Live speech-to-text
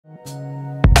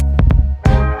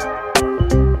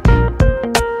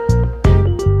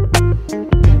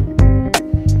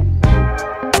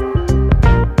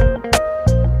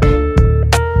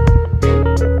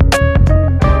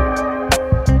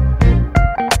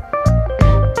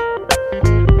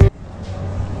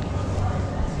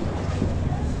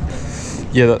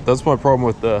Yeah, that's my problem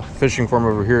with the fishing form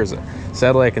over here. Is that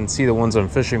sadly I can see the ones I'm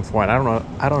fishing for, and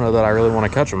I don't know that I really want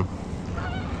to catch them.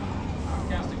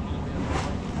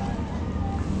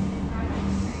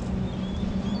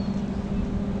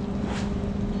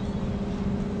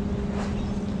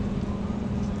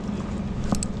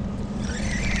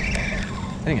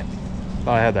 Dang it!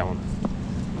 Thought I had that one.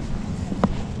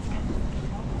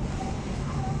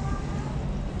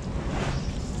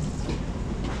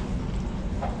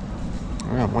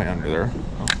 I'm way under there.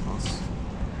 Oh,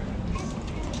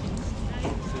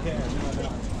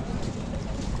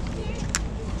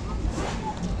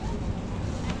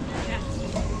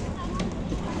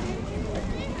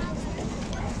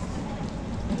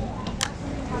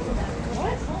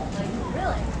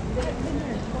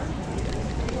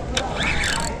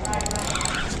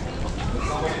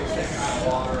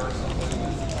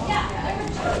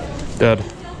 dead.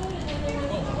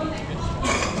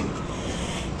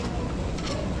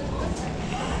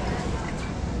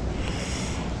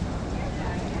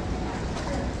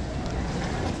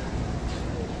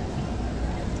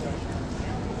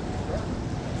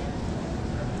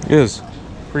 Is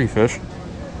pretty fish.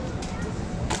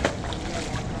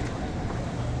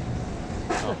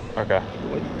 Oh, okay.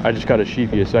 I just caught a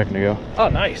sheepy a second ago. Oh,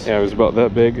 nice. Yeah, it was about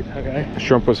that big. Okay. The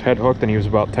shrimp was head hooked and he was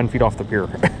about 10 feet off the pier.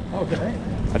 Okay.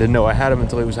 I didn't know I had him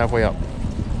until he was halfway up.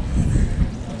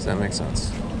 Does that make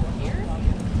sense?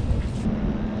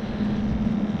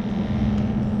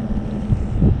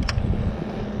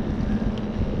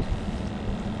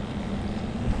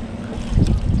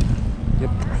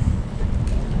 Yep.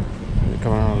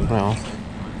 Coming out of his mouth.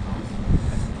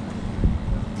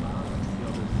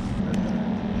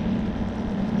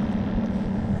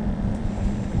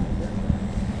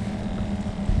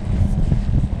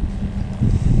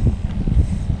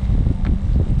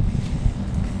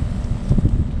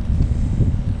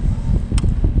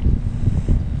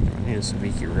 A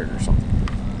sabiki rig or something.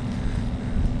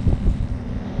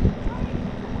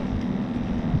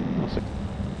 We'll see.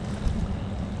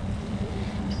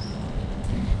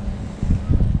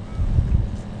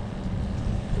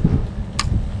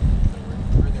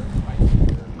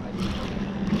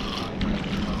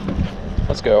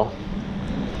 Let's go.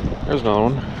 There's another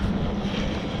one.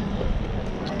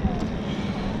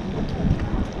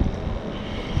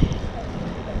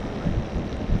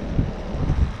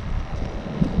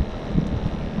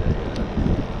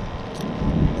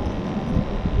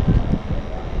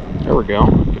 There we go,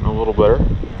 getting a little better.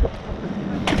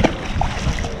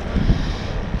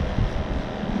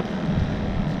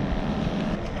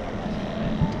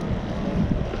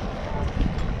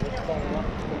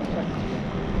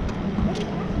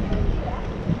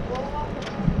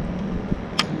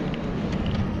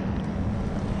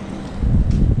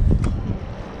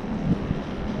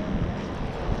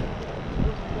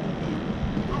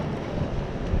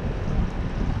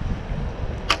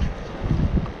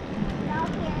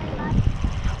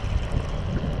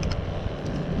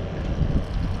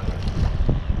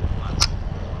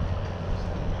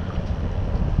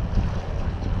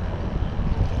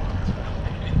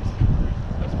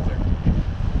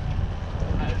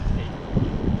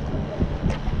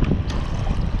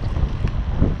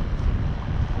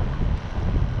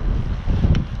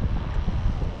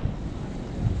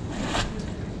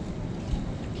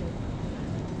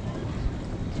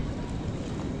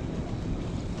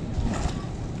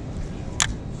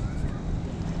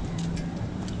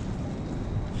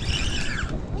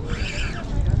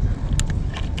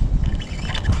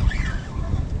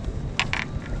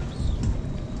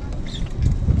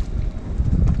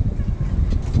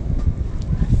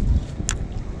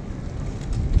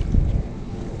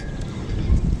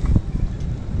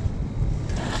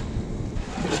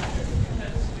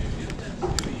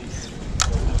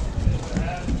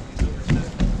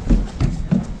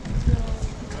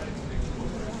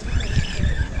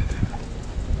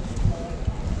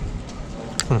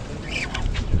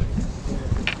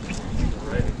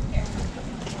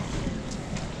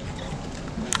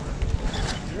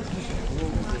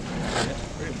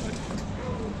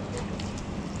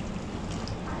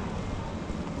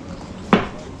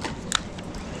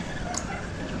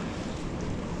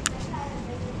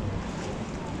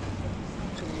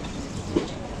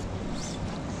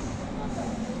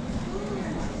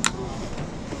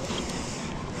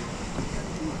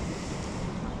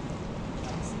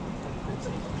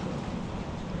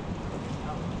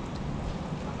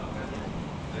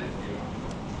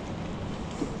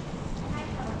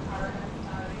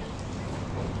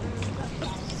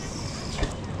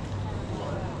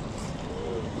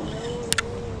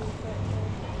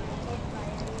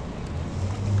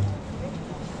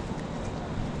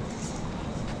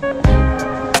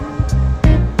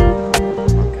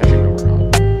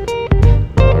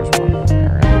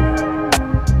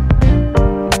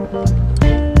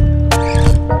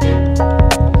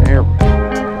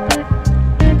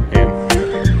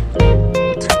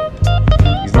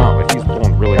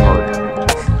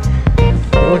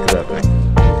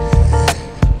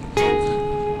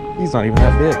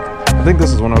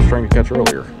 one I was trying to catch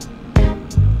earlier.